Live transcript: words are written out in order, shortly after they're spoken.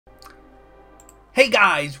Hey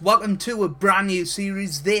guys, welcome to a brand new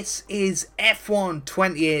series. This is F1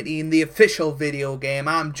 2018, the official video game.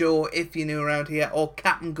 I'm Joe, if you're new around here, or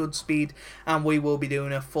CaptainGoodspeed, and we will be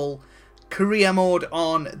doing a full career mode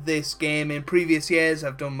on this game. In previous years,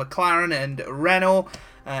 I've done McLaren and Renault,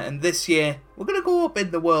 and this year, we're going to go up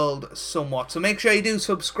in the world somewhat. So make sure you do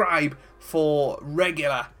subscribe for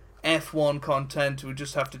regular F1 content. We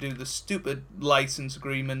just have to do the stupid license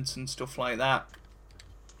agreements and stuff like that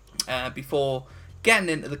before getting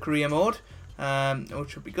into the career mode,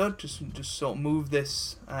 which will be good. Just sort of move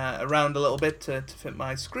this around a little bit to fit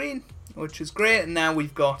my screen, which is great. And now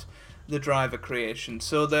we've got the driver creation.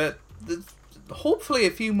 So the hopefully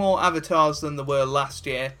a few more avatars than there were last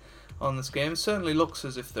year on this game. It certainly looks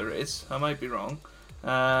as if there is. I might be wrong.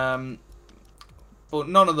 But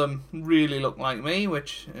none of them really look like me,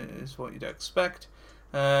 which is what you'd expect.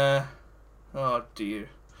 Oh dear.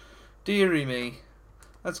 Dearie me.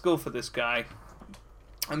 Let's go for this guy.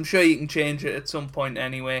 I'm sure you can change it at some point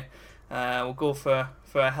anyway. We'll go for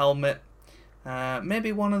a helmet.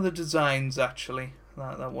 Maybe one of the designs, actually.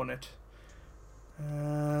 That won it.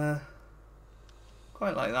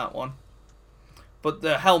 Quite like that one. But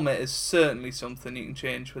the helmet is certainly something you can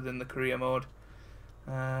change within the career mode.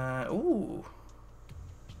 Ooh.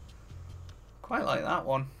 Quite like that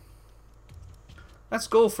one. Let's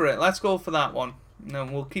go for it. Let's go for that one. No,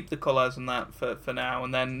 we'll keep the colours and that for now,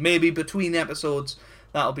 and then maybe between episodes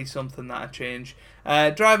that'll be something that I change.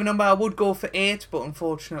 Driver number, I would go for 8, but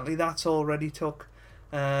unfortunately that's already took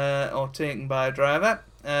or taken by a driver.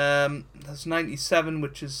 That's 97,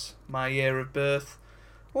 which is my year of birth.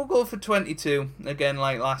 We'll go for 22 again,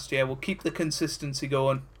 like last year. We'll keep the consistency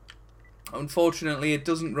going. Unfortunately, it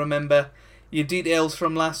doesn't remember your details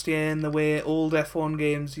from last year in the way old F1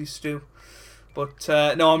 games used to. But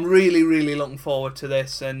no, I'm really looking forward to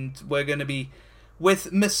this, and we're going to be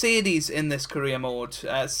with Mercedes in this career mode,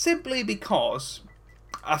 simply because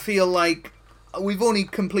I feel like we've only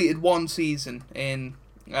completed one season in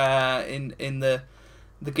the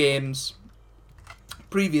games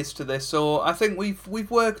previous to this, so I think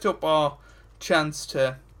we've worked up our chance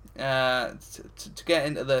to get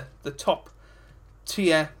into the top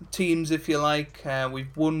tier teams, if you like.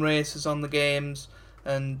 We've won races on the games.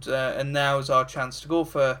 And now is our chance to go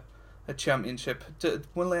for a championship.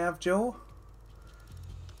 Will they have Joe?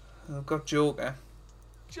 They've got Joker.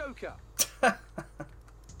 Joker.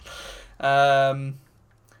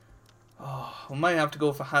 We might have to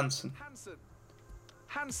go for Hansen.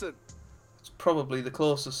 Hansen. It's probably the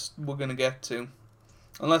closest we're going to get to.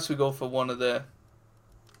 Unless we go for one of the...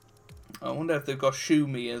 I wonder if they've got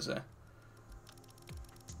Shumi as a...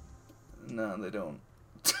 No, they don't.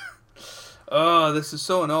 Oh, this is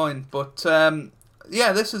so annoying. But,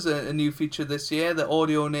 yeah, this is a new feature this year, the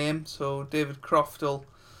audio name. So David Croft will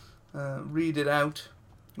read it out.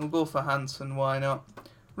 We'll go for Hansen, why not?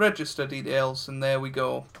 Register details, and there we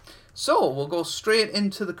go. So, we'll go straight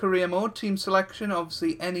into the career mode, team selection.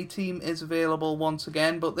 Obviously, any team is available once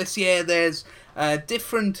again. But this year, there's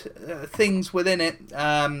different things within it.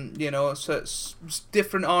 You know, so it's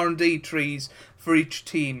different R&D trees for each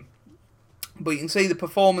team. But you can see the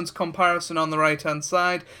performance comparison on the right-hand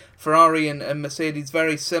side. Ferrari and Mercedes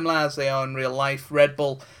very similar as they are in real life. Red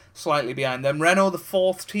Bull slightly behind them. Renault, the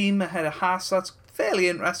fourth team, ahead of Haas. That's fairly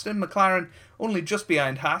interesting. McLaren only just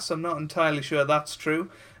behind Haas. I'm not entirely sure that's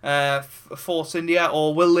true. Force India,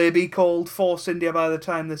 or will they be called Force India by the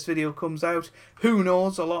time this video comes out? Who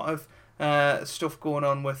knows? A lot of stuff going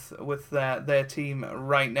on with their team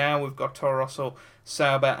right now. We've got Toro Rosso,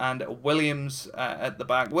 Sauber and Williams at the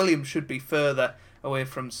back. Williams should be further away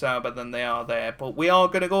from Sauber than they are there. But we are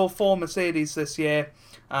going to go for Mercedes this year,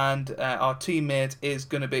 and our teammate is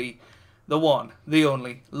going to be the one, the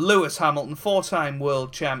only, Lewis Hamilton, 4-time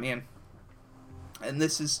world champion. And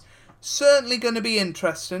this is certainly going to be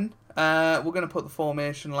interesting. We're going to put the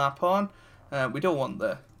formation lap on. We don't want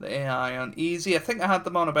the AI on easy. I think I had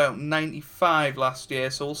them on about 95 last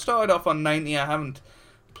year, so we'll start it off on 90. I haven't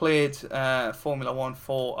played Formula 1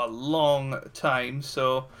 for a long time,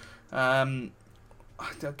 so I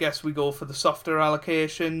guess we go for the softer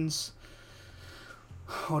allocations.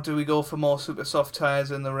 Or do we go for more super soft tyres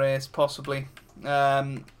in the race? Possibly.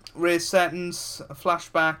 Race settings,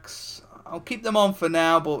 flashbacks. I'll keep them on for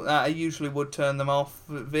now, but I usually would turn them off.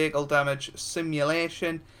 Vehicle damage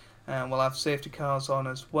simulation. We'll have safety cars on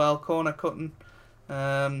as well. Corner cutting,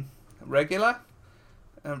 regular.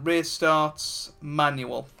 Race starts,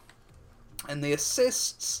 manual. And the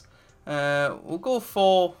assists, we'll go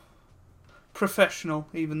for professional,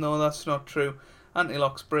 even though that's not true.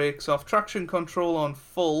 Anti-locks, brakes off. Traction control on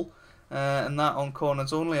full. and that on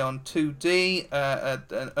corners only on 2D,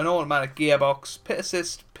 an automatic gearbox, pit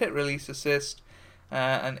assist, pit release assist,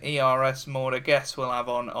 and ERS mode I guess we'll have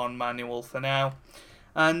on manual for now.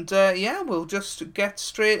 And yeah, we'll just get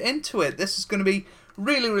straight into it. This is going to be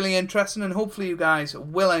really, really interesting, and hopefully you guys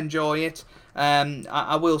will enjoy it.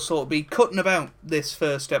 I will sort of be cutting about this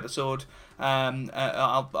first episode.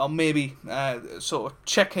 I'll maybe sort of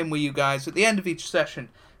check in with you guys at the end of each session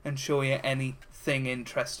and show you anything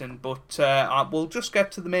interesting. But we'll just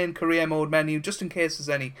get to the main career mode menu, just in case there's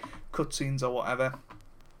any cutscenes or whatever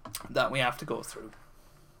that we have to go through.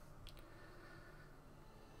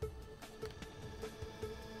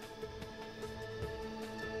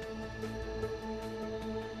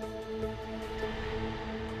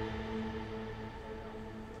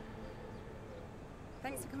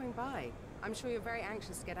 Thanks for coming by. I'm sure you're very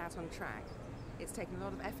anxious to get out on track. It's taken a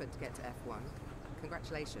lot of effort to get to F1.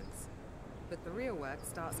 Congratulations. But the real work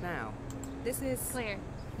starts now. This is... Claire,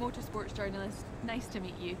 motorsports journalist. Nice to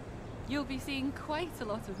meet you. You'll be seeing quite a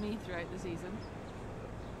lot of me throughout the season.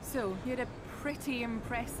 So, you had a pretty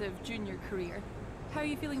impressive junior career. How are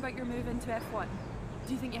you feeling about your move into F1?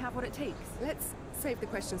 Do you think you have what it takes? Let's save the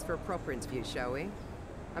questions for a proper interview, shall we?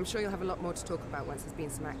 I'm sure you'll have a lot more to talk about once there's been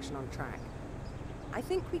some action on track. I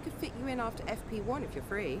think we could fit you in after FP1 if you're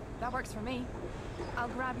free. That works for me. I'll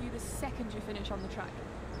grab you the second you finish on the track.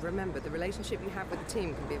 Remember, the relationship you have with the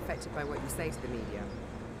team can be affected by what you say to the media.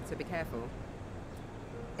 So be careful.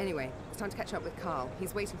 Anyway, it's time to catch up with Carl.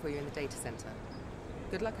 He's waiting for you in the data center.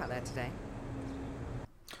 Good luck out there today.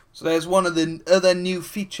 So there's one of the other new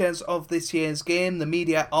features of this year's game. The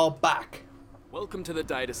media are back. Welcome to the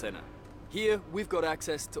data center. Here, we've got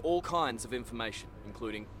access to all kinds of information,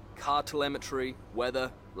 including car telemetry,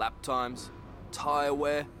 weather, lap times, tyre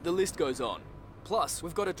wear, the list goes on. Plus,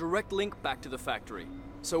 we've got a direct link back to the factory,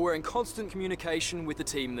 so we're in constant communication with the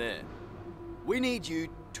team there. We need you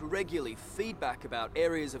to regularly feedback about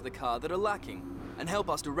areas of the car that are lacking and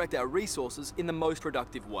help us direct our resources in the most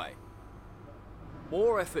productive way.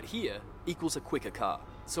 More effort here equals a quicker car,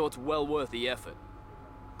 so it's well worth the effort.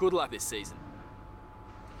 Good luck this season.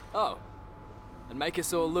 Oh, and make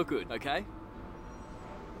us all look good, okay?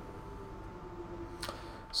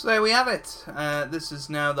 So there we have it. This is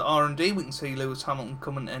now the R&D. We can see Lewis Hamilton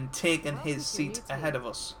coming and taking his seat ahead of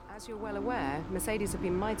us. As you're well aware, Mercedes have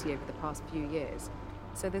been mighty over the past few years,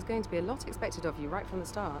 so there's going to be a lot expected of you right from the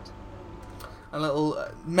start. A little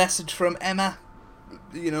message from Emma,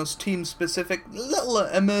 you know, team specific, little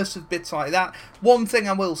immersive bits like that. One thing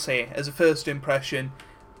I will say as a first impression,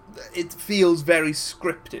 it feels very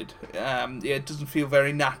scripted. It doesn't feel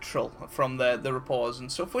very natural from the reporters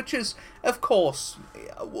and stuff, which is, of course,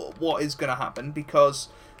 what is going to happen, because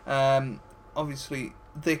obviously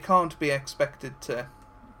they can't be expected to...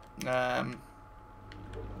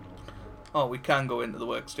 oh, we can go into the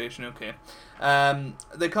workstation, okay.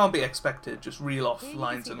 They can't be expected to just reel off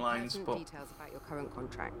lines and lines. But details about your current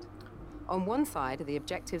contract. On one side are the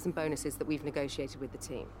objectives and bonuses that we've negotiated with the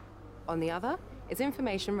team. On the other is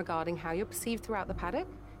information regarding how you're perceived throughout the paddock,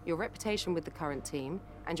 your reputation with the current team,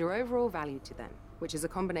 and your overall value to them, which is a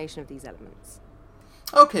combination of these elements.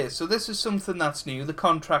 Okay, so this is something that's new, the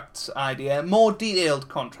contracts idea, more detailed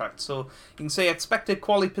contracts. So you can say expected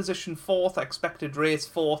quali position 4th, expected race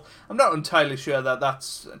 4th. I'm not entirely sure that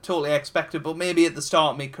that's totally expected, but maybe at the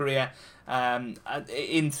start of my career,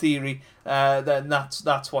 in theory, then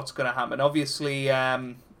that's what's going to happen. Obviously,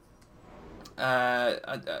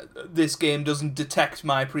 this game doesn't detect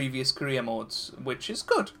my previous career modes, which is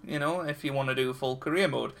good, you know, if you want to do a full career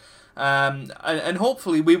mode. And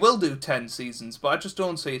hopefully we will do 10 seasons, but I just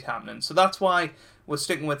don't see it happening. So that's why we're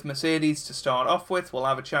sticking with Mercedes to start off with. We'll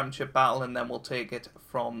have a championship battle and then we'll take it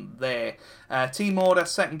from there. Team order,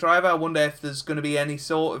 second driver. I wonder if there's going to be any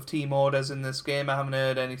sort of team orders in this game. I haven't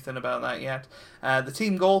heard anything about that yet. The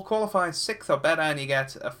team goal, qualifies 6th or better, and you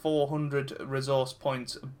get a 400 resource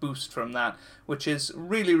points boost from that, which is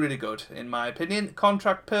really, really good in my opinion.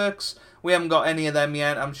 Contract perks, we haven't got any of them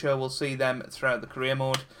yet. I'm sure we'll see them throughout the career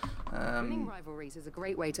mode. Winning rivalries is a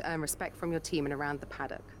great way to earn respect from your team and around the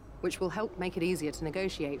paddock, which will help make it easier to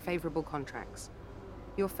negotiate favourable contracts.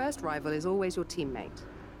 Your first rival is always your teammate,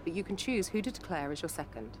 but you can choose who to declare as your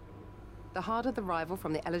second. The harder the rival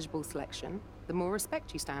from the eligible selection, the more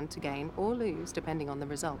respect you stand to gain or lose depending on the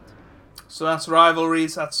result. So that's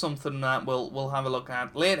rivalries. That's something that we'll have a look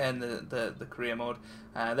at later in the career mode.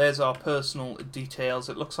 There's our personal details.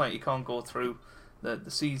 It looks like you can't go through the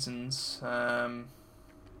seasons.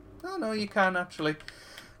 Oh no, you can actually,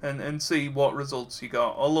 and see what results you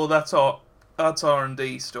got. Although that's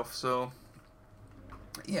R&D stuff. So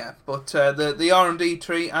yeah, but the R&D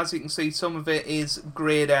tree, as you can see, some of it is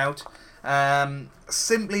greyed out.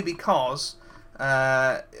 simply because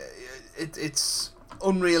it's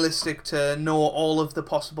unrealistic to know all of the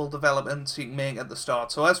possible developments you can make at the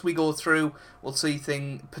start. So as we go through, we'll see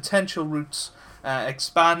potential routes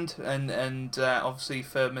expand, and obviously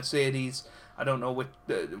for Mercedes, I don't know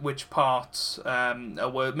which parts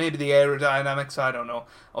were maybe the aerodynamics. I don't know.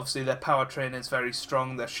 Obviously their powertrain is very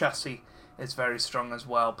strong. Their chassis is very strong as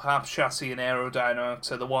well. Perhaps chassis and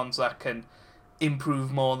aerodynamics are the ones that can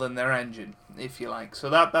improve more than their engine, if you like. So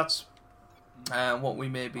that's what we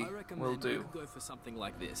maybe will do. Go for something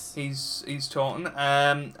like this. He's talking.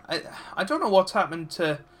 I don't know what's happened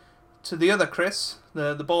to the other Chris,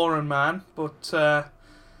 the boring man, but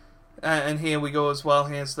and here we go as well.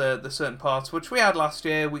 Here's the certain parts which we had last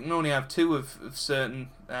year. We can only have 2 of certain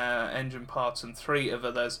engine parts and 3 of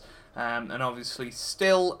others, and obviously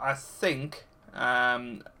still I think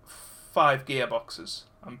 5 gearboxes.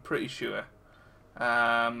 I'm pretty sure.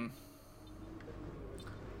 But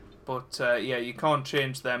yeah, you can't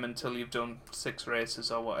change them until you've done 6 races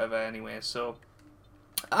or whatever anyway, so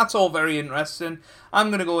that's all very interesting. I'm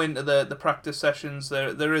going to go into the practice sessions.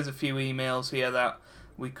 There is a few emails here that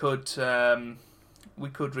we could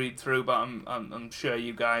read through, but I'm sure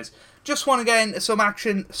you guys just want to get into some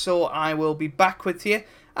action, so I will be back with you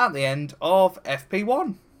at the end of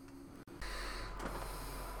FP1.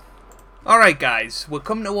 Alright guys, we're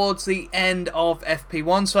coming towards the end of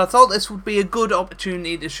FP1, so I thought this would be a good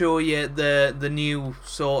opportunity to show you the new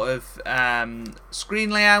sort of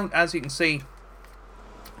screen layout. As you can see,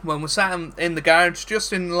 when we're sat in the garage,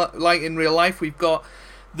 just like in real life, we've got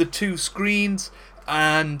the 2 screens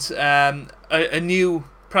and a new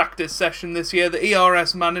practice session this year, the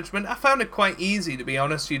ERS management. I found it quite easy, to be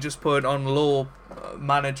honest. You just put it on low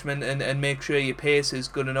management and make sure your pace is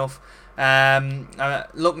good enough.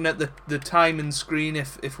 Looking at the timing screen,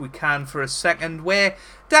 if we can for a second, we're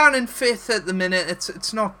down in 5th at the minute.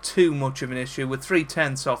 It's not too much of an issue. With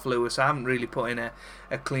 3/10 off Lewis, I haven't really put in a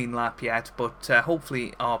clean lap yet, but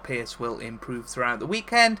hopefully our pace will improve throughout the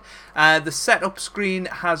weekend. The setup screen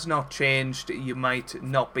has not changed. You might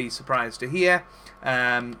not be surprised to hear.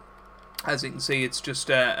 As you can see, it's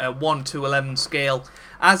just a 1-11 scale,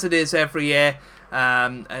 as it is every year.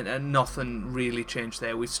 And nothing really changed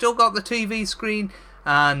there. We've still got the TV screen,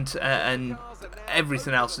 and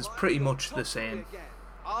everything else is pretty much the same.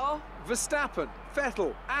 Are Verstappen,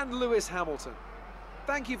 Vettel and Lewis Hamilton.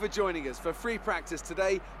 Thank you for joining us for free practice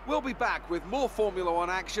today. We'll be back with more Formula One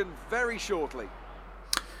action very shortly.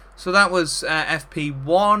 So that was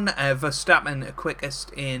FP1, Verstappen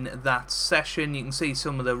quickest in that session. You can see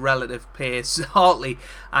some of the relative pace. Hartley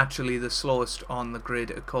actually the slowest on the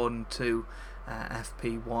grid according to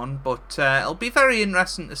FP1, but it'll be very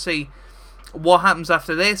interesting to see what happens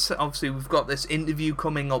after this. Obviously we've got this interview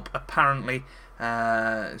coming up apparently,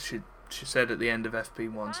 she said at the end of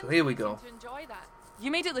FP1, so here we go. To enjoy that. You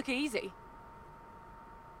made it look easy.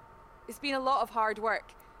 It's been a lot of hard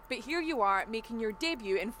work, but here you are making your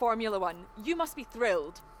debut in Formula One. You must be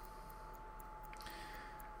thrilled.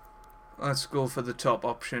 Let's go for the top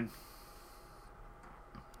option.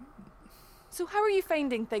 So how are you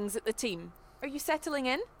finding things at the team? Are you settling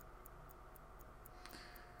in?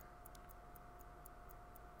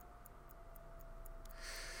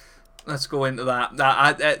 Let's go into that.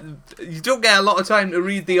 You don't get a lot of time to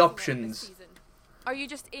read the options. Are you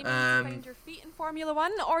just aiming to find your feet in Formula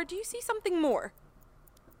One, or do you see something more?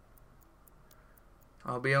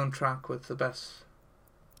 I'll be on track with the best.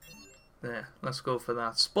 There, let's go for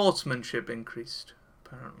that. Sportsmanship increased,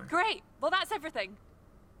 apparently. Great. Well, that's everything.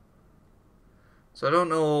 So I don't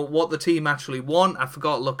know what the team actually want. I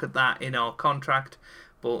forgot to look at that in our contract,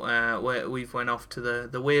 but we've went off to the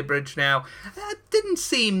weighbridge now. It didn't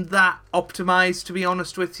seem that optimised, to be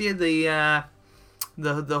honest with you. The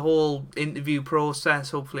whole interview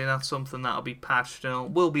process. Hopefully that's something that'll be patched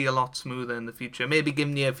and will be a lot smoother in the future. Maybe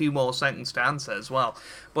giving you a few more seconds to answer as well.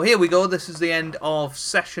 But here we go. This is the end of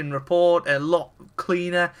session report. A lot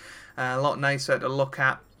cleaner, a lot nicer to look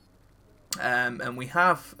at. And we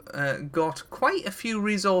have got quite a few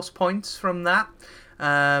resource points from that.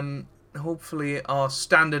 Hopefully our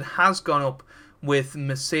standard has gone up with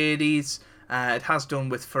Mercedes. It has done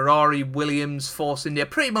with Ferrari, Williams, Force India.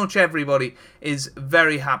 Pretty much everybody is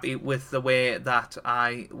very happy with the way that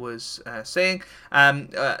I was saying.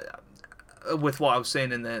 With what I was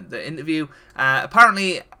saying in the interview.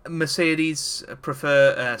 Apparently Mercedes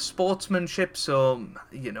prefer sportsmanship, so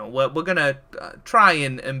you know we're gonna try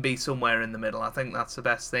and be somewhere in the middle. I think that's the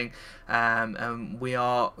best thing. We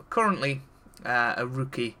are currently a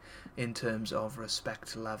rookie in terms of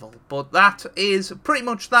respect level. But that is pretty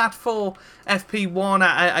much that for FP1.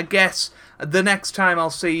 I guess the next time I'll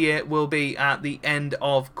see you will be at the end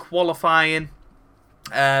of qualifying.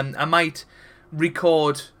 I might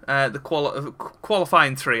record the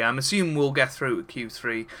qualifying 3. I'm assuming we'll get through to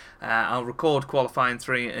Q3. I'll record qualifying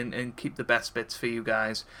 3 and keep the best bits for you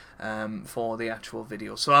guys for the actual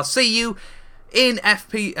video. So I'll see you in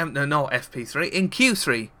FP3, in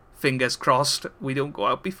Q3. Fingers crossed we don't go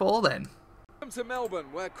out before then. Welcome to Melbourne,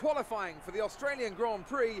 where qualifying for the Australian Grand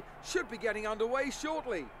Prix should be getting underway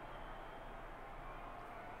shortly.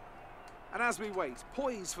 And as we wait,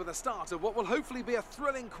 poised for the start of what will hopefully be a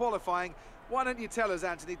thrilling qualifying, why don't you tell us,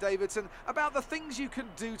 Anthony Davidson, about the things you can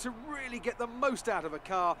do to really get the most out of a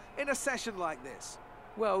car in a session like this?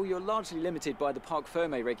 Well, you're largely limited by the Parc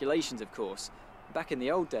Fermé regulations, of course. Back in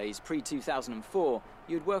the old days, pre-2004,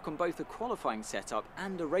 you'd work on both a qualifying setup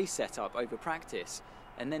and a race setup over practice,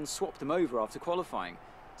 and then swap them over after qualifying.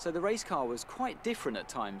 So the race car was quite different at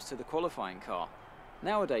times to the qualifying car.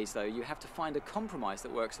 Nowadays, though, you have to find a compromise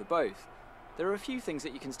that works for both. There are a few things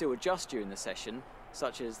that you can still adjust during the session,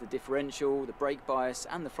 such as the differential, the brake bias,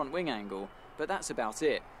 and the front wing angle, but that's about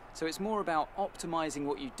it. So it's more about optimizing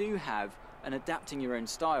what you do have and adapting your own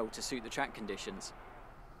style to suit the track conditions.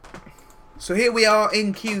 So here we are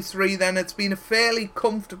in Q3 then. It's been a fairly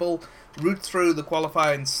comfortable route through the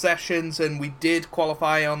qualifying sessions, and we did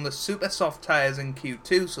qualify on the super soft tyres in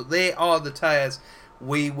Q2, so they are the tyres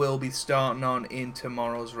we will be starting on in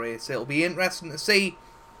tomorrow's race. It'll be interesting to see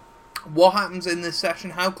what happens in this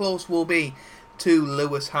session, how close we'll be to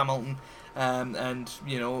Lewis Hamilton and,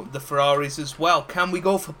 you know, the Ferraris as well. Can we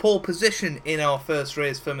go for pole position in our first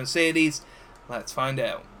race for Mercedes? Let's find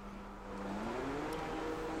out.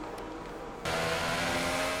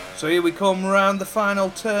 So here we come around the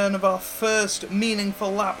final turn of our first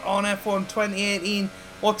meaningful lap on F1 2018.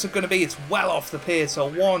 What's it going to be? It's well off the pace, so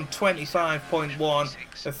 1:25.1.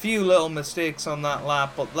 A few little mistakes on that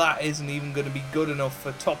lap, but that isn't even going to be good enough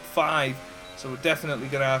for top 5. So we're definitely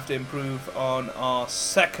going to have to improve on our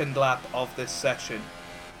second lap of this session.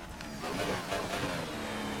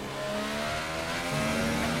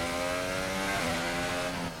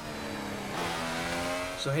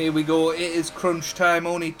 So here we go, it is crunch time,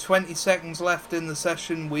 only 20 seconds left in the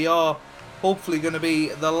session. We are hopefully going to be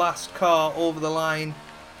the last car over the line.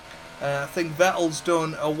 I think Vettel's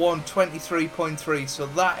done a 1:23.3, so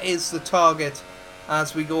that is the target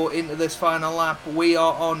as we go into this final lap. We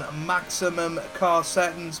are on maximum car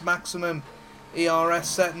settings, maximum ERS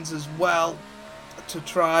settings as well, to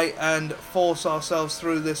try and force ourselves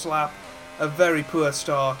through this lap. A very poor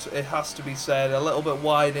start, it has to be said, a little bit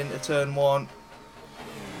wide into turn 1.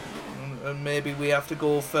 And maybe we have to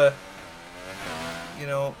go for, you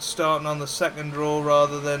know, starting on the second row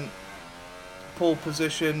rather than pole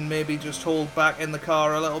position, maybe just hold back in the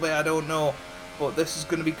car a little bit, I don't know. But this is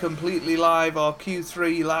going to be completely live, our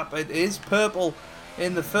Q3 lap. It is purple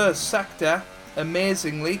in the first sector,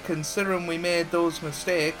 amazingly, considering we made those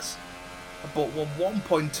mistakes. But we're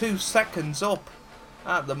 1.2 seconds up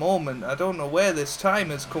at the moment. I don't know where this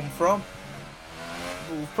time has come from.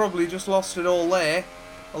 We've probably just lost it all there.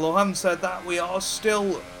 Although having said that, we are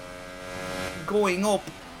still going up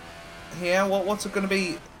here. What's it going to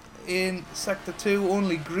be in Sector 2?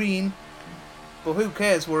 Only green. But who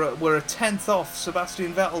cares? We're a tenth off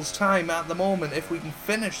Sebastian Vettel's time at the moment. If we can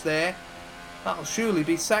finish there, that'll surely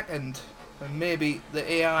be second. And maybe the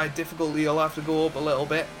AI difficulty will have to go up a little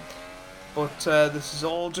bit. But this is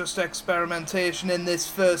all just experimentation in this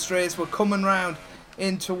first race. We're coming round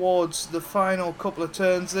in towards the final couple of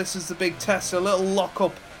turns. This is the big test, a little lock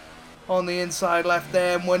up on the inside left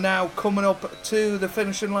there, and we're now coming up to the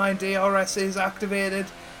finishing line. DRS is activated.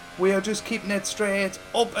 We are just keeping it straight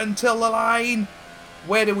up until the line.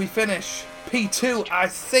 Where do we finish? P2, I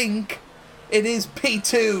think it is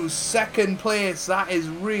P2, second place. That is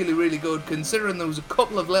really, really good, considering there was a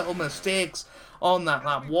couple of little mistakes on that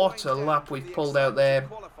lap. What a lap we've pulled out there.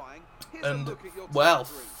 And, well,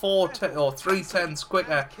 3 tenths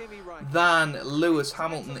quicker than Lewis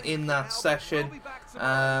Hamilton in that session.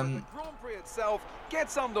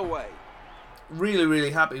 Really,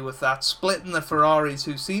 really happy with that. Splitting the Ferraris,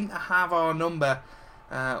 who seem to have our number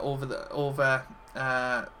over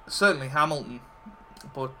certainly Hamilton.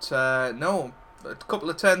 But no, a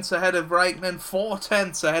couple of tenths ahead of Raikkonen, 4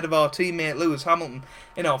 tenths ahead of our teammate Lewis Hamilton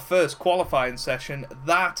in our first qualifying session.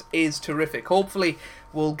 That is terrific. Hopefully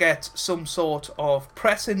we'll get some sort of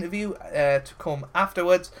press interview to come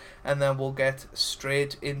afterwards, and then we'll get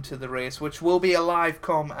straight into the race, which will be a live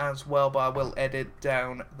com as well, but I will edit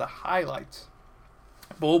down the highlights.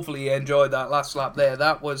 But hopefully you enjoyed that last lap there.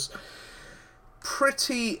 That was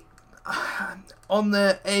pretty on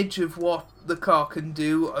the edge of what the car can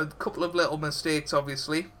do. A couple of little mistakes,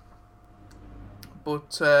 obviously.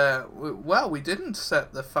 But, well, we didn't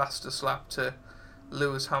set the fastest lap to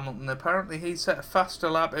Lewis Hamilton. Apparently he set a faster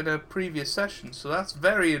lap in a previous session, so that's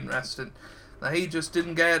very interesting. Now, he just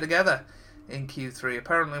didn't get it together in Q3.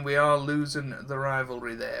 Apparently we are losing the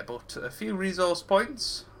rivalry there, but a few resource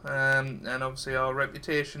points, and obviously our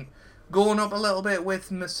reputation going up a little bit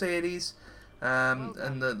with Mercedes,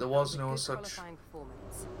 and there was no such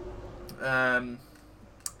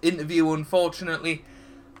interview, unfortunately.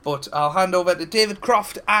 But I'll hand over to David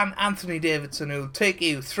Croft and Anthony Davidson, who'll take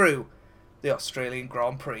you through the Australian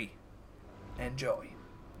Grand Prix. Enjoy.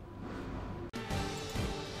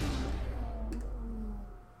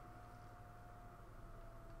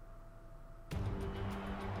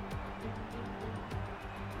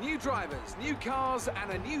 New drivers, new cars,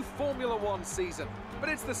 and a new Formula One season. But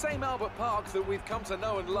it's the same Albert Park that we've come to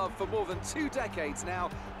know and love for more than 2 decades now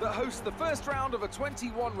that hosts the first round of a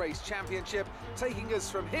 21-race championship, taking us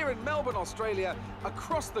from here in Melbourne, Australia,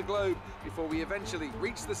 across the globe before we eventually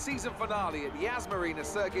reach the season finale at the Yas Marina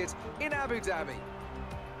circuit in Abu Dhabi.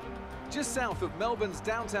 Just south of Melbourne's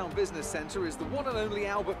downtown business centre is the one and only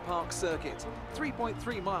Albert Park circuit.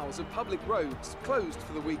 3.3 miles of public roads, closed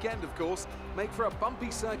for the weekend of course, make for a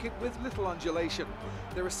bumpy circuit with little undulation.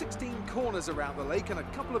 There are 16 corners around the lake and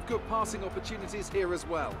a couple of good passing opportunities here as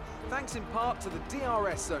well, thanks in part to the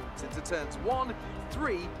DRS zones into turns 1,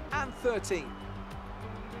 3 and 13.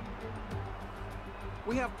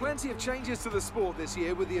 We have plenty of changes to the sport this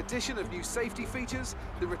year with the addition of new safety features,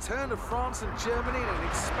 the return of France and Germany in an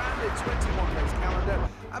expanded 21-race calendar,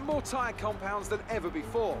 and more tyre compounds than ever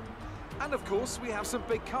before. And of course, we have some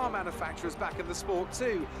big car manufacturers back in the sport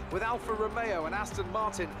too, with Alfa Romeo and Aston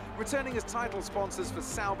Martin returning as title sponsors for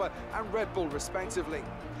Sauber and Red Bull respectively.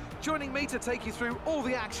 Joining me to take you through all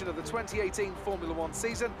the action of the 2018 Formula One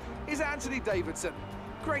season is Anthony Davidson.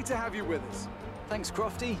 Great to have you with us. Thanks,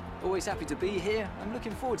 Crofty. Always happy to be here. I'm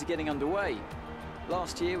looking forward to getting underway.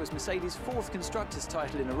 Last year was Mercedes' 4th Constructors'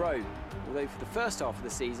 title in a row, although for the first half of the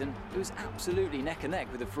season, it was absolutely neck and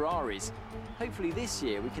neck with the Ferraris. Hopefully this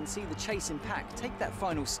year we can see the chasing pack take that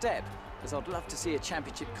final step, as I'd love to see a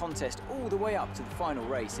championship contest all the way up to the final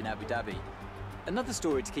race in Abu Dhabi. Another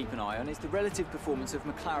story to keep an eye on is the relative performance of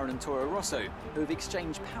McLaren and Toro Rosso, who have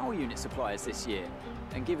exchanged power unit suppliers this year.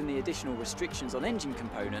 And given the additional restrictions on engine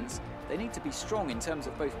components, they need to be strong in terms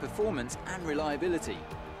of both performance and reliability.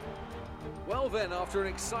 Well then, after an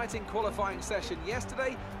exciting qualifying session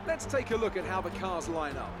yesterday, let's take a look at how the cars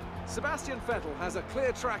line up. Sebastian Vettel has a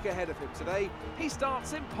clear track ahead of him today. He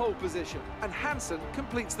starts in pole position, and Hansen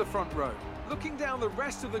completes the front row. Looking down the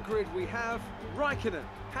rest of the grid, we have Raikkonen,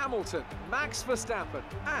 Hamilton, Max Verstappen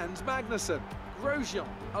and Magnussen, Grosjean,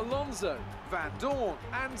 Alonso, Van Dorn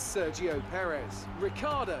and Sergio Perez,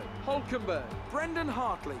 Ricciardo, Hülkenberg, Brendan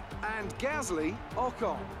Hartley and Gasly,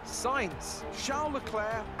 Ocon, Sainz, Charles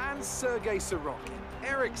Leclerc and Sergei Sorokin,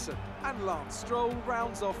 Ericsson and Lance Stroll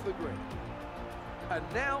rounds off the grid. And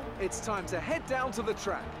now it's time to head down to the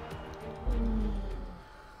track.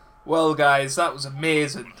 Well guys, that was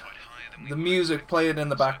amazing. The music playing in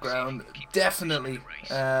the background definitely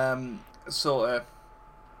sort of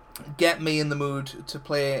get me in the mood to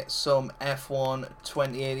play some F1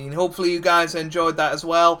 2018. Hopefully you guys enjoyed that as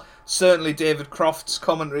well. Certainly David Croft's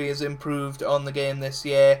commentary has improved on the game this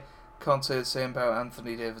year. Can't say the same about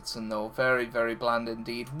Anthony Davidson though. Very, very bland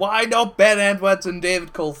indeed. Why not Ben Edwards and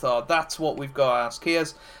David Coulthard? That's what we've got to ask.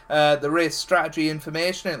 Here's the race strategy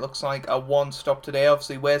information. It looks like a one-stop today.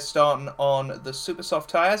 Obviously we're starting on the super soft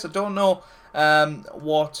tyres. I don't know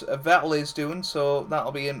what Vettel is doing, so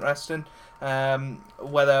that'll be interesting.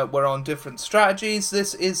 Whether we're on different strategies.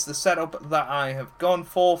 This is the setup that I have gone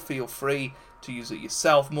for. Feel free to use it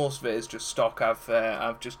yourself. Most of it is just stock.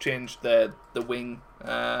 I've just changed the wing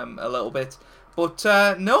a little bit, but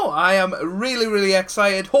no, I am really, really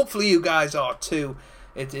excited. Hopefully you guys are too.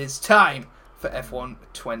 It is time for F1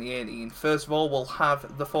 2018. First of all, we'll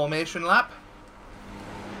have the formation lap.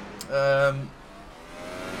 So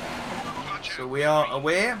we are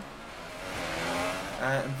away.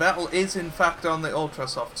 Vettel is in fact on the ultra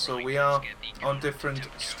soft, so we are on different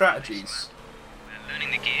strategies. We're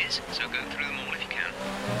learning the gears, so go through them all if you can.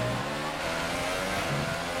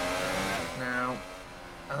 Now,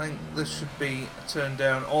 I think this should be turned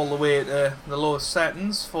down all the way to the lowest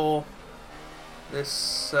settings for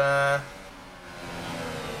this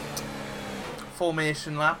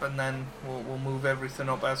formation lap, and then we'll move everything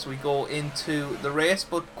up as we go into the race.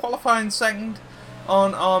 But qualifying second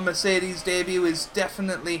on our Mercedes debut is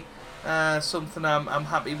definitely something I'm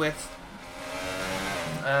happy with.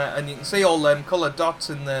 and you can see all them coloured dots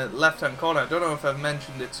in the left-hand corner. I don't know if I've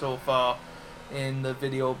mentioned it so far in the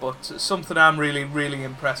video, but something I'm really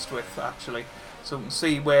impressed with, actually. So you can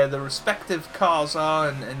see where the respective cars are,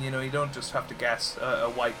 and you know, you don't just have to guess a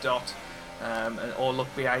white dot or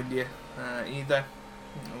look behind you either,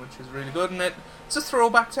 which is really good. And it's a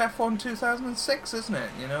throwback to F1 2006, isn't it?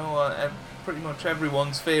 You know, pretty much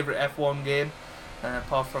everyone's favourite F1 game,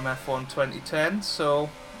 apart from F1 2010. So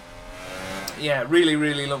yeah, really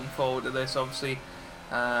looking forward to this. Obviously,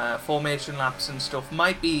 formation laps and stuff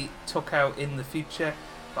might be took out in the future,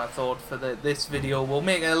 but I thought for this video we'll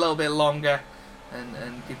make it a little bit longer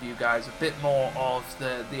and give you guys a bit more of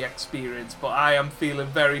the experience. But I am feeling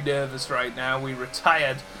very nervous right now. We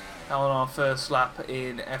retired on our first lap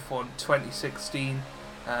in F1 2016,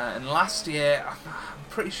 and last year I'm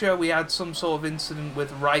pretty sure we had some sort of incident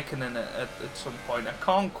with Raikkonen at some point. I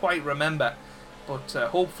can't quite remember, but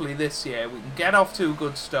hopefully this year we can get off to a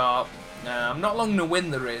good start. I'm not looking to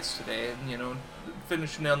win the race today, and you know,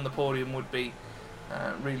 finishing on the podium would be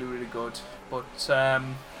really good. But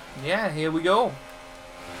yeah, here we go.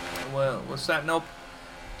 We're setting up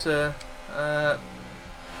to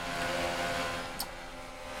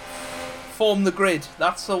form the grid.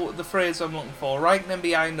 That's the phrase I'm looking for. Raikkonen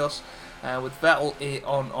behind us, with Vettel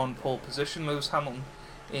on pole position. Lewis Hamilton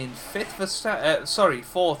in fifth.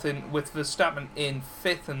 Fourth with Verstappen in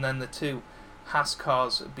fifth, and then the two Haas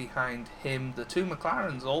cars behind him. The two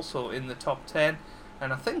McLarens also in the top 10,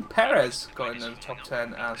 and I think Perez got into the top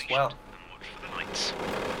 10 as well.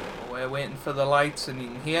 We're waiting for the lights, and you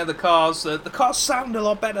can hear the cars. The cars sound a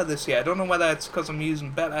lot better this year. I don't know whether it's because I'm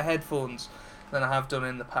using better headphones than I have done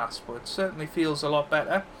in the past, but it certainly feels a lot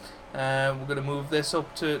better. We're going to move this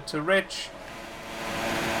up to Rich.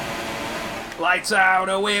 Lights out,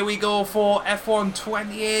 away we go for F1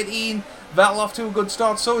 2018. Vettel off to a good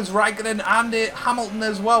start, so is Raikkonen and Hamilton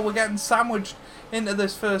as well. We're getting sandwiched into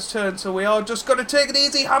this first turn, so we are just going to take it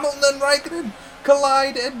easy. Hamilton and Raikkonen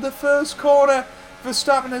collide in the first corner.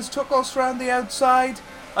 Verstappen has took us around the outside.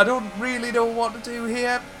 I don't really know what to do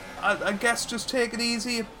here. I guess just take it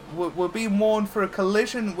easy. We're being warned for a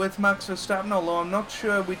collision with Max Verstappen, although I'm not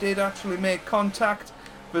sure we did actually make contact.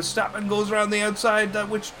 Verstappen goes around the outside,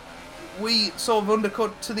 which we sort of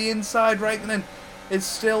undercut to the inside. Raikkonen is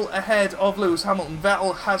still ahead of Lewis Hamilton.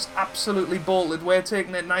 Vettel has absolutely bolted. We're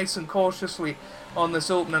taking it nice and cautiously on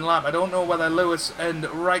this opening lap. I don't know whether Lewis and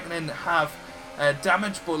Raikkonen have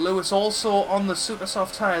damage, but Lewis also on the super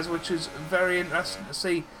soft tyres, which is very interesting to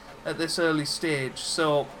see at this early stage.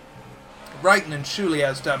 So Raikkonen surely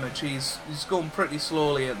has damage. He's going pretty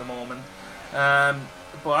slowly at the moment.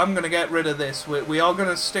 But I'm going to get rid of this. We are going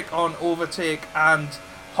to stick on overtake and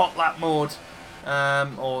hot lap mode,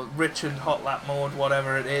 or rich and hot lap mode,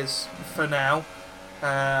 whatever it is for now,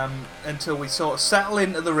 until we sort of settle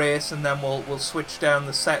into the race, and then we'll switch down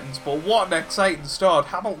the settings. But what an exciting start.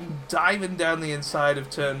 Hamilton diving down the inside of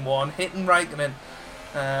turn 1, hitting Raikkonen,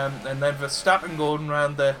 and then Verstappen going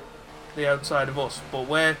around the outside of us. But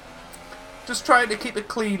we're just trying to keep it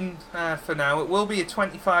clean for now. It will be a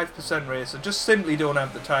 25% race. I just simply don't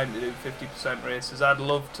have the time to do 50% races. I'd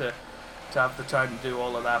love to have the time to do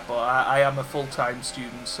all of that, but I am a full-time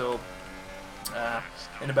student, so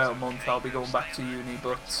in about a month I'll be going back to uni.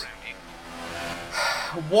 But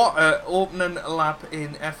what an opening lap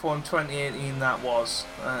in F1 2018 that was.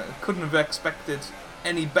 Couldn't have expected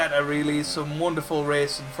any better, really. Some wonderful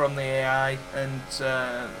racing from the AI, and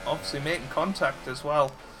obviously making contact as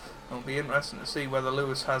well. It'll be interesting to see whether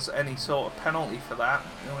Lewis has any sort of penalty for that.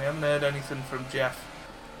 You know, we haven't heard anything from Jeff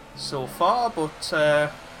so far,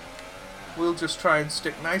 but we'll just try and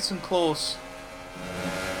stick nice and close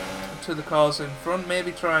to the cars in front.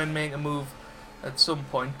 Maybe try and make a move at some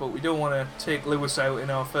point, but we don't want to take Lewis out in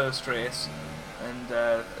our first race.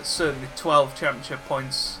 And certainly 12 championship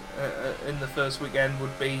points in the first weekend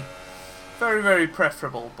would be very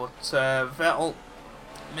preferable. But Vettel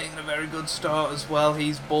making a very good start as well.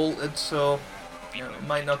 He's bolted, so you know,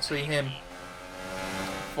 might not see him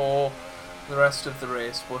for the rest of the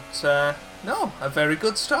race. But no, a very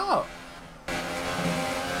good start.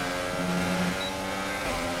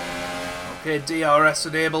 Okay, DRS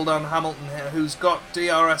enabled on Hamilton, who's got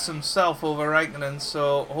DRS himself over Raikkonen,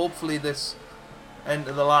 so hopefully this end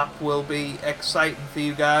of the lap will be exciting for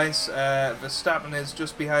you guys. Verstappen is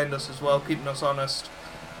just behind us as well, keeping us honest.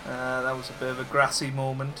 That was a bit of a grassy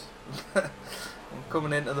moment. We're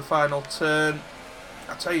coming into the final turn.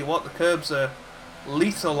 I tell you what, the curbs are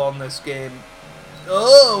lethal on this game.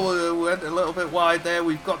 Oh, we went a little bit wide there.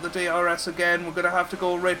 We've got the DRS again. We're going to have to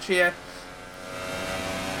go rich here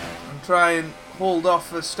and try and hold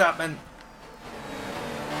off Verstappen.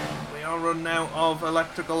 We are running out of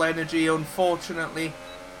electrical energy, unfortunately,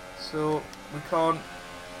 so we can't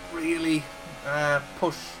really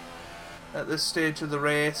push at this stage of the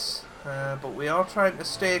race. But we are trying to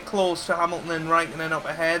stay close to Hamilton and Raikkonen up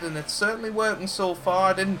ahead, and it's certainly working so far.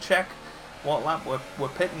 I didn't check what lap we're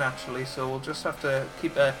pitting actually, so we'll just have to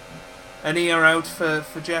keep an ear out for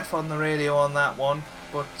Jeff on the radio on that one.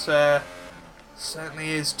 But certainly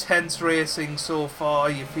is tense racing so far.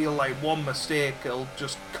 You feel like one mistake will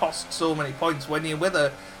just cost so many points. When you're with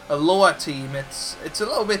a lower team, it's a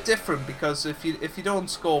little bit different, because if you don't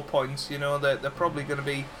score points, you know, they're probably going to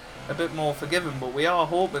be a bit more forgiving. But we are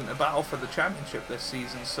hoping to battle for the championship this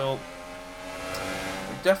season, so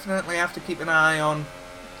we definitely have to keep an eye on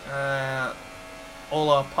all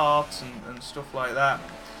our parts and stuff like that,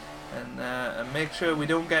 and make sure we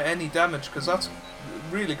don't get any damage, because that's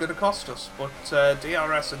really going to cost us. But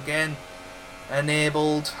DRS again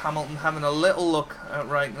enabled. Hamilton having a little look at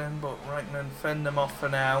Raikkonen, but Raikkonen fend them off for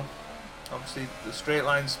now. Obviously the straight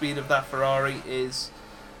line speed of that Ferrari is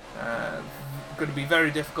going to be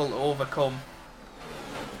very difficult to overcome,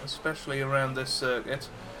 especially around this circuit.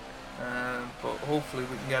 But hopefully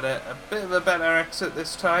we can get a bit of a better exit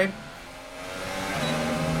this time.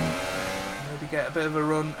 Maybe get a bit of a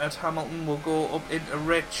run at Hamilton. We'll go up into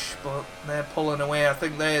Rich, but they're pulling away. I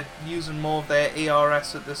think they're using more of their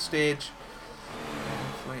ERS at this stage.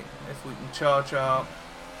 If we can charge our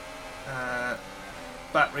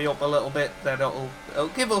battery up a little bit, then it'll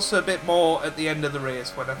give us a bit more at the end of the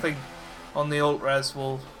race, when I think on the Ultras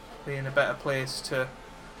we'll be in a better place to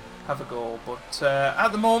have a go. But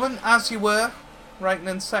at the moment, as you were,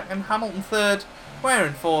 Raikkonen second, Hamilton third, we're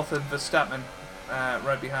in fourth, and Verstappen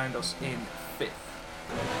right behind us in fifth.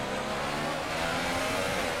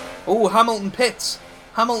 Oh, Hamilton pits.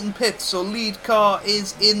 Hamilton pits, so lead car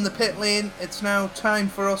is in the pit lane. It's now time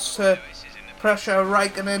for us to pressure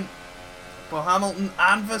Raikkonen. But Hamilton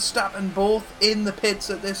and Verstappen both in the pits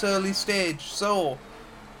at this early stage. So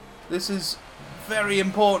this is very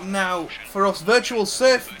important now for us. Virtual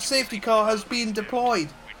safety car has been deployed.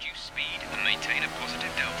 Reduce speed and maintain a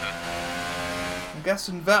positive delta. I'm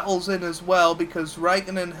guessing Vettel's in as well, because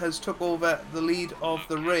Raikkonen has took over the lead of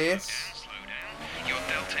the race. Slow down. Your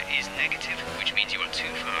delta is negative, which means you are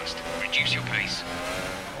too fast. Reduce your pace.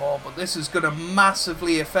 Oh, but this is going to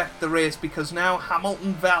massively affect the race, because now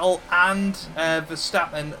Hamilton, Vettel and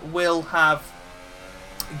Verstappen will have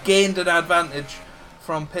gained an advantage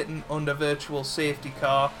from pitting under virtual safety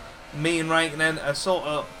car. Me and Raikkonen are sort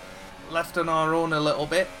of left on our own a little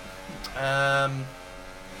bit.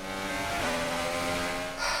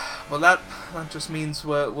 But that just means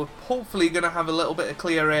we're hopefully going to have a little bit of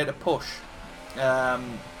clear air to push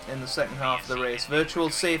in the second half of the race. Virtual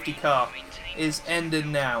safety car is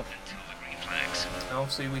ending now.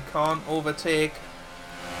 Obviously we can't overtake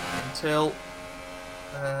until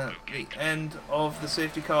the end of the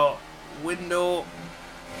safety car window.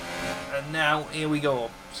 And now here we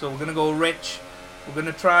go. So we're going to go Rich. We're going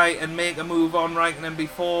to try and make a move on Raikkonen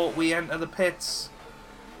before we enter the pits.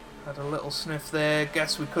 Had a little sniff there.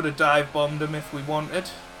 Guess we could have dive bombed him if we wanted.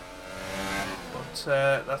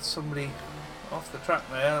 But that's somebody off the track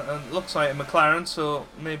there, and it looks like a McLaren, so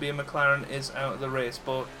maybe a McLaren is out of the race.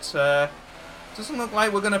 But doesn't look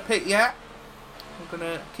like we're going to pit yet. We're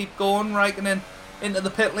going to keep going. Raikkonen into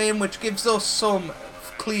the pit lane, which gives us some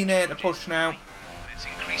clean air to push now. Let's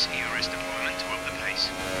increase ERS deployment to up the pace.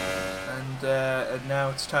 And now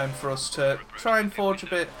it's time for us to try and forge a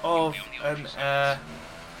bit of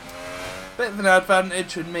an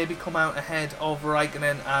advantage, and maybe come out ahead of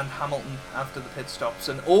Raikkonen and Hamilton after the pit stops.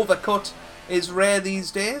 An overcut is rare these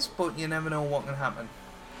days, but you never know what can happen.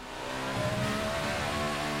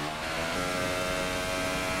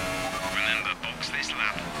 Remember, box this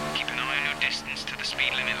lap. Keep an eye on your distance to the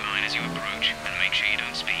speed limit line as you approach, and make sure you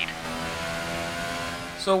don't speed.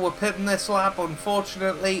 So we're pitting this lap,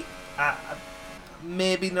 unfortunately.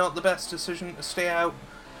 Maybe not the best decision to stay out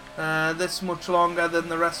this much longer than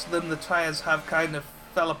the rest of them. The tyres have kind of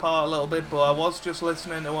fell apart a little bit, but I was just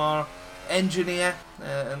listening to our engineer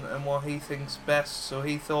and what he thinks best. So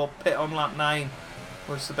he thought pit on lap 9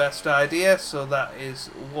 was the best idea, so that is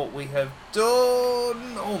what we have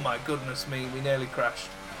done. Oh my goodness me, we nearly crashed.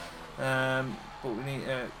 But we need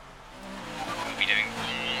We'll be doing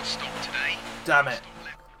one more stop today. damn it.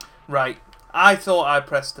 Right, I thought I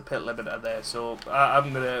pressed the pit limiter there, so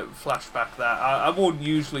I'm going to flash back that. I won't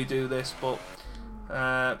usually do this, but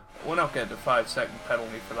we're not getting a 5-second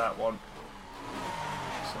penalty for that one.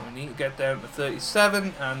 So we need to get down to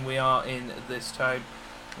 37, and we are in this time.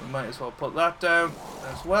 We might as well put that down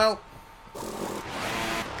as well.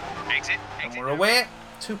 Exit. And we're away.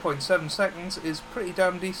 2.7 seconds is pretty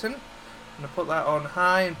damn decent. going to put that on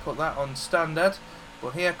high and put that on standard.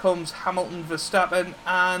 But here comes Hamilton, Verstappen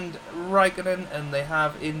and Raikkonen, and they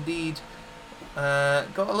have indeed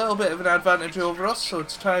got a little bit of an advantage over us, so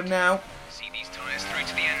it's time now See these tyres through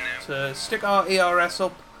to the end now. to stick our ERS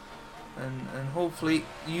up and hopefully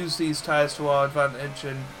use these tyres to our advantage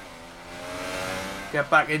and get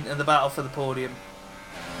back into the battle for the podium.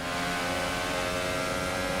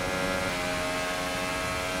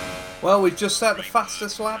 Well, we've just set the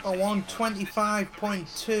fastest lap at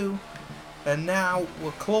 1:25.2, and now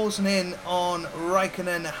we're closing in on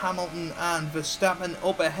Raikkonen, Hamilton and Verstappen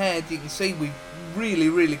up ahead. You can see we've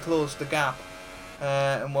really closed the gap,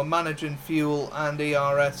 and we're managing fuel and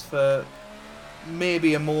ERS for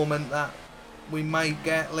maybe a moment that we might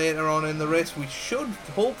get later on in the race. We should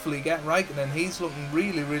hopefully get Raikkonen. He's looking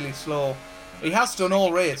really slow. He has done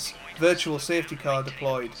all race. Virtual safety car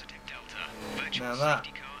deployed. Now that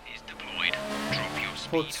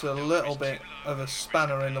puts a little bit of a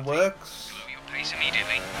spanner in the works.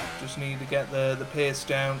 Just need to get the pace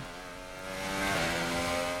down.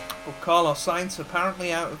 But Carlos Sainz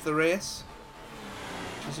apparently out of the race,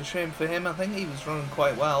 which is a shame for him. I think he was running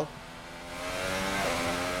quite well.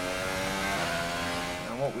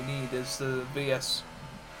 And what we need is the VSC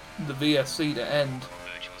to end.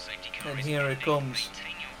 And here it comes.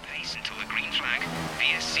 Maintain your pace until the green flag.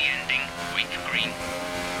 VSC ending. Wait for green.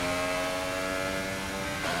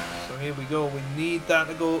 So here we go. We need that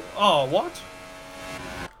to go. Oh, what?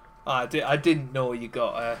 I didn't know you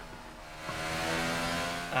got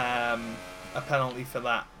a penalty for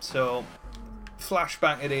that. So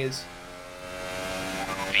flashback it is.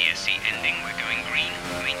 VSC ending. We're going green.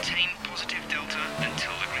 Maintain positive delta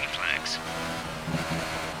until the green flags.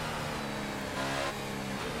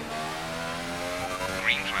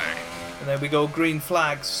 Green flag. And there we go, green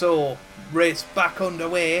flag. So race back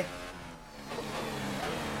underway.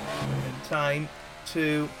 In time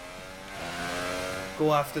to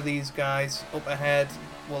go after these guys up ahead.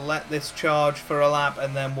 We'll let this charge for a lap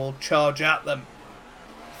and then we'll charge at them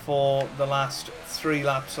for the last 3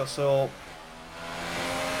 laps or so.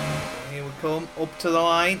 Here we come, up to the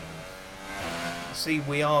line. See,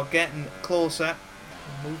 we are getting closer.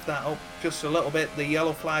 Move that up just a little bit. The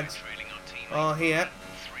yellow flags are here.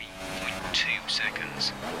 3.2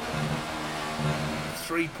 seconds.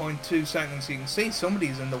 3.2 seconds. You can see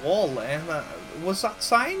somebody's in the wall there. Was that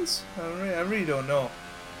Sainz? I really don't know.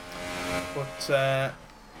 But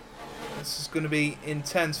this is going to be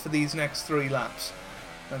intense for these next 3 laps.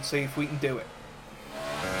 Let's see if we can do it.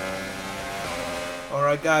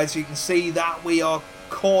 Alright guys, you can see that we are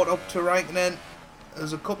caught up to Raikkonen.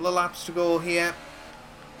 There's a couple of laps to go here.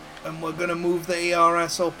 And we're going to move the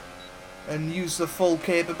ERS up and use the full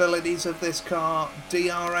capabilities of this car.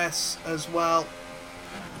 DRS as well.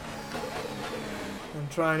 And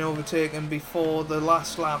try and overtake him before the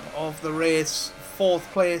last lap of the race. 4th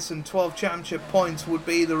place and 12 championship points would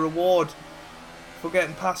be the reward for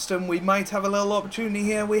getting past him. We might have a little opportunity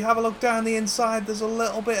here. We have a look down the inside. There's a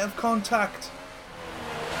little bit of contact.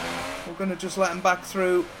 We're going to just let him back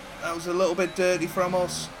through. That was a little bit dirty from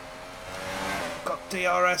us. Got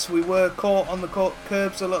DRS. We were caught on the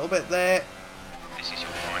curbs a little bit there. This is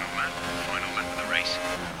your final lap of the race.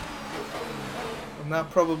 And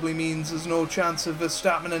that probably means there's no chance of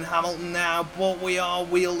Verstappen and Hamilton now. But we are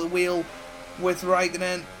wheel to wheel with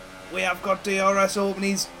Raikkonen. We have got DRS open.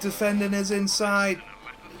 He's defending his inside.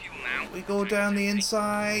 We go down the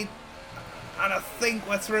inside. And I think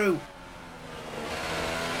we're through.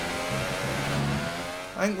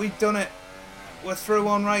 I think we've done it. We're through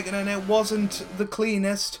on Raikkonen. It wasn't the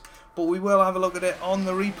cleanest, but we will have a look at it on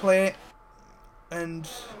the replay. And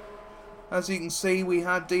as you can see, we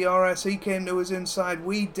had DRS. He came to his inside.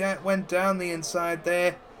 We went down the inside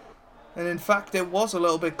there. And in fact, it was a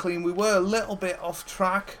little bit clean. We were a little bit off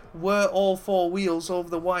track. Were all 4 wheels over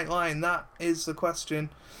the white line? That is the question.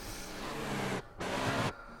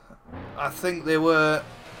 I think they were.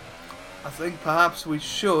 I think perhaps we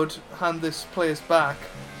should hand this place back.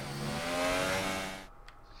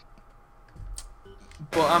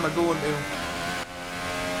 But am I going to?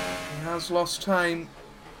 He has lost time.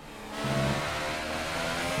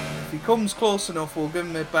 If he comes close enough, we'll give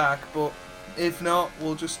him it back. But if not,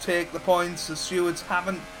 we'll just take the points. The stewards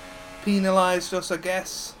haven't penalised us, I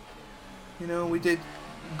guess. You know, we did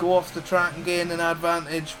go off the track and gain an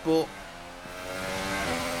advantage, but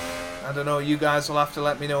I don't know, you guys will have to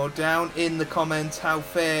let me know down in the comments how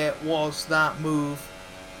fair was that move.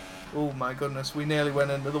 Oh my goodness, we nearly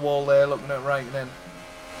went into the wall there looking at Raikkonen.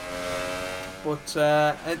 But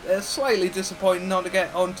it's slightly disappointing not to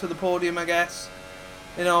get onto the podium, I guess,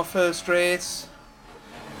 in our first race.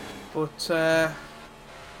 But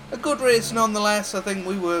a good race nonetheless. I think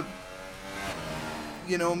we were,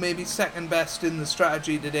 you know, maybe second best in the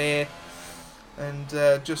strategy today, and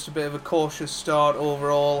just a bit of a cautious start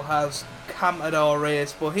overall has camped our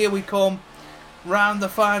race. But here we come, round the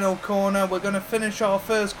final corner. We're going to finish our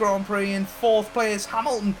first Grand Prix in 4th place.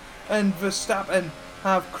 Hamilton and Verstappen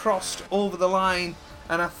have crossed over the line,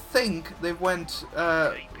 and I think they've went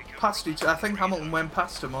past each other. I think Hamilton went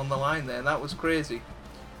past him on the line there. That was crazy.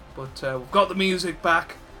 But we've got the music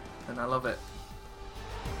back, and I love it.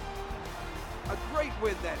 A great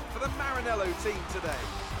win then for the Maranello team today.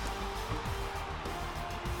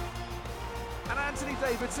 And Anthony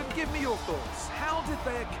Davidson, give me your thoughts. How did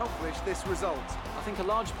they accomplish this result? I think a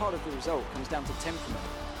large part of the result comes down to temperament.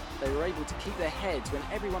 They were able to keep their heads when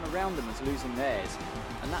everyone around them was losing theirs,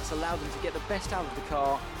 and that's allowed them to get the best out of the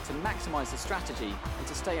car, to maximise the strategy, and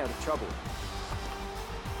to stay out of trouble.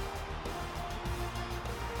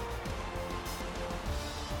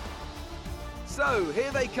 So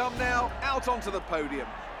here they come now, out onto the podium.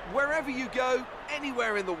 Wherever you go,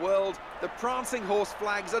 anywhere in the world, the prancing horse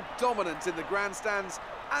flags are dominant in the grandstands,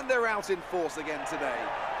 and they're out in force again today.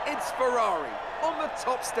 It's Ferrari on the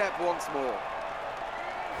top step once more.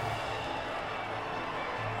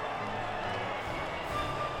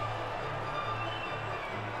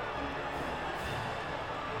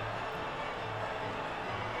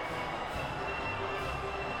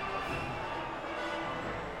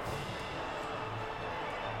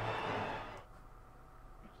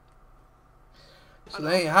 So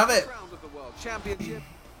there you have it. Round of the World Championship.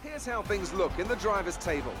 Here's how things look in the drivers'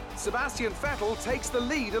 table. Sebastian Vettel takes the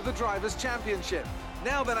lead of the drivers' championship.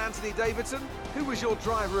 Now then, Anthony Davidson, who was your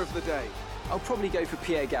driver of the day? I'll probably go for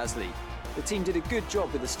Pierre Gasly. The team did a good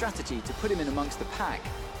job with the strategy to put him in amongst the pack,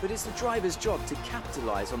 but it's the driver's job to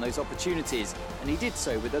capitalise on those opportunities, and he did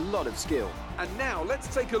so with a lot of skill. And now let's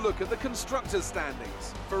take a look at the constructors'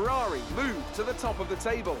 standings. Ferrari moved to the top of the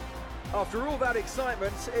table. After all that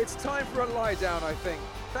excitement, it's time for a lie down, I think.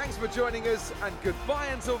 Thanks for joining us, and goodbye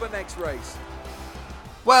until the next race.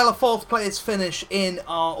 Well, a 4th place finish in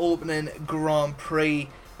our opening Grand Prix.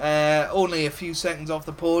 Only a few seconds off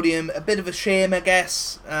the podium. A bit of a shame, I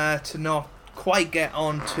guess, to not quite get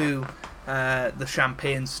onto the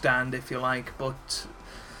champagne stand, if you like. But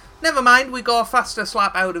never mind, we got a faster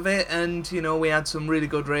slap out of it, and, you know, we had some really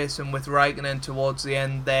good racing with Raikkonen towards the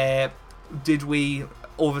end there. Did we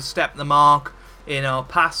overstep the mark in our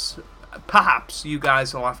pass? Perhaps you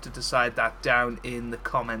guys will have to decide that down in the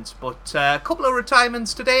comments. But a couple of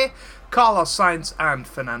retirements today. Carlos Sainz and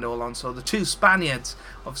Fernando Alonso, the 2 Spaniards.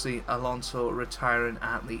 Obviously Alonso retiring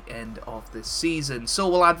at the end of this season. So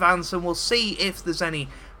we'll advance and we'll see if there's any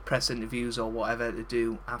press interviews or whatever to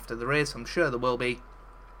do after the race. I'm sure there will be.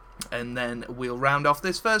 And then we'll round off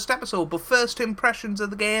this first episode. But first impressions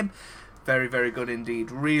of the game, very, very good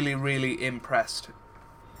indeed. Really, really impressed.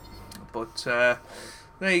 But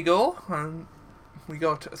there you go. We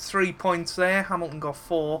got 3 points there. Hamilton got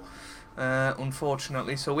 4,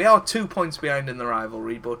 unfortunately. So we are 2 points behind in the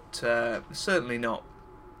rivalry, but certainly not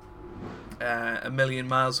a million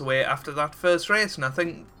miles away after that first race. And I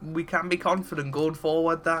think we can be confident going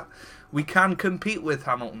forward that we can compete with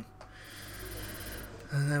Hamilton.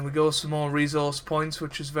 And then we go some more resource points,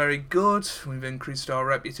 which is very good. We've increased our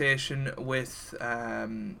reputation with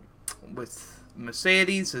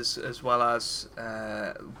Mercedes as well as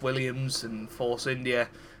Williams and Force India.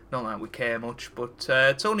 Not that we care much, but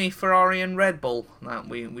it's only Ferrari and Red Bull that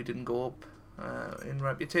we didn't go up in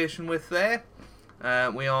reputation with there.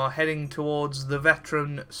 We are heading towards the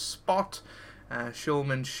veteran spot.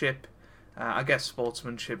 Showmanship, I guess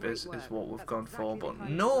sportsmanship is what we've gone for, but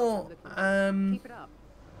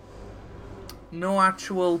no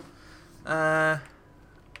actual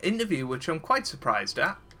interview, which I'm quite surprised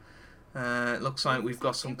at. It looks like we've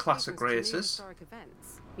got some classic races.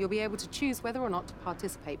 You'll be able to choose whether or not to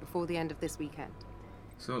participate before the end of this weekend.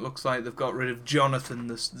 So it looks like they've got rid of Jonathan,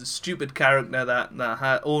 the stupid character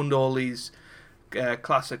that owned all these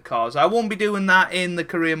classic cars. I won't be doing that in the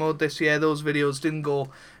career mode this year. Those videos didn't go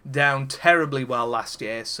down terribly well last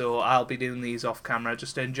year, so I'll be doing these off camera,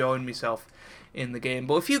 just enjoying myself in the game.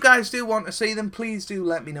 But if you guys do want to see them, please do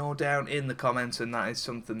let me know down in the comments, and that is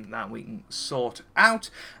something that we can sort out.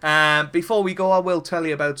 Before we go, I will tell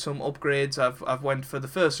you about some upgrades. I've went for the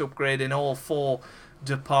first upgrade in all 4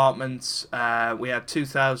 departments. We had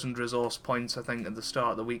 2,000 resource points, I think, at the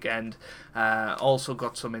start of the weekend. Also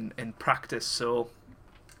got some in practice, so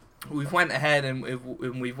we've went ahead and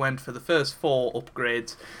we've went for the first 4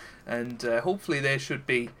 upgrades, and hopefully they should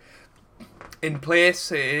be in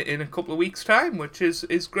place in a couple of weeks' time, which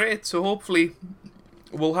is great. So hopefully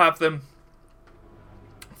we'll have them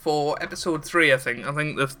for episode 3, I think. I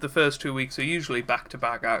think the first 2 weeks are usually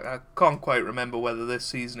back-to-back. I can't quite remember whether this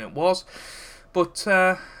season it was. But,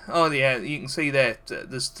 oh yeah, you can see there,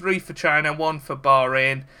 there's 3 for China, 1 for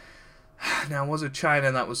Bahrain. Now, was it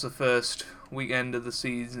China that was the first weekend of the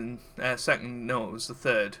season? Second, no, it was the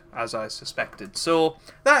third, as I suspected. So,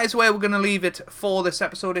 that is where we're going to leave it for this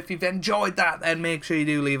episode. If you've enjoyed that, then make sure you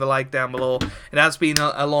do leave a like down below. It has been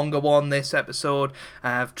a longer one, this episode.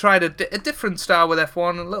 I've tried a different style with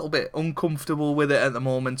F1, a little bit uncomfortable with it at the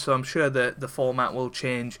moment, so I'm sure that the format will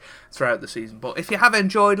change throughout the season. But if you have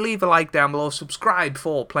enjoyed, leave a like down below, subscribe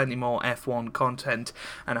for plenty more F1 content,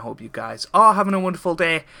 and I hope you guys are having a wonderful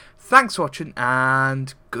day. Thanks for watching,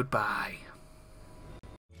 and goodbye.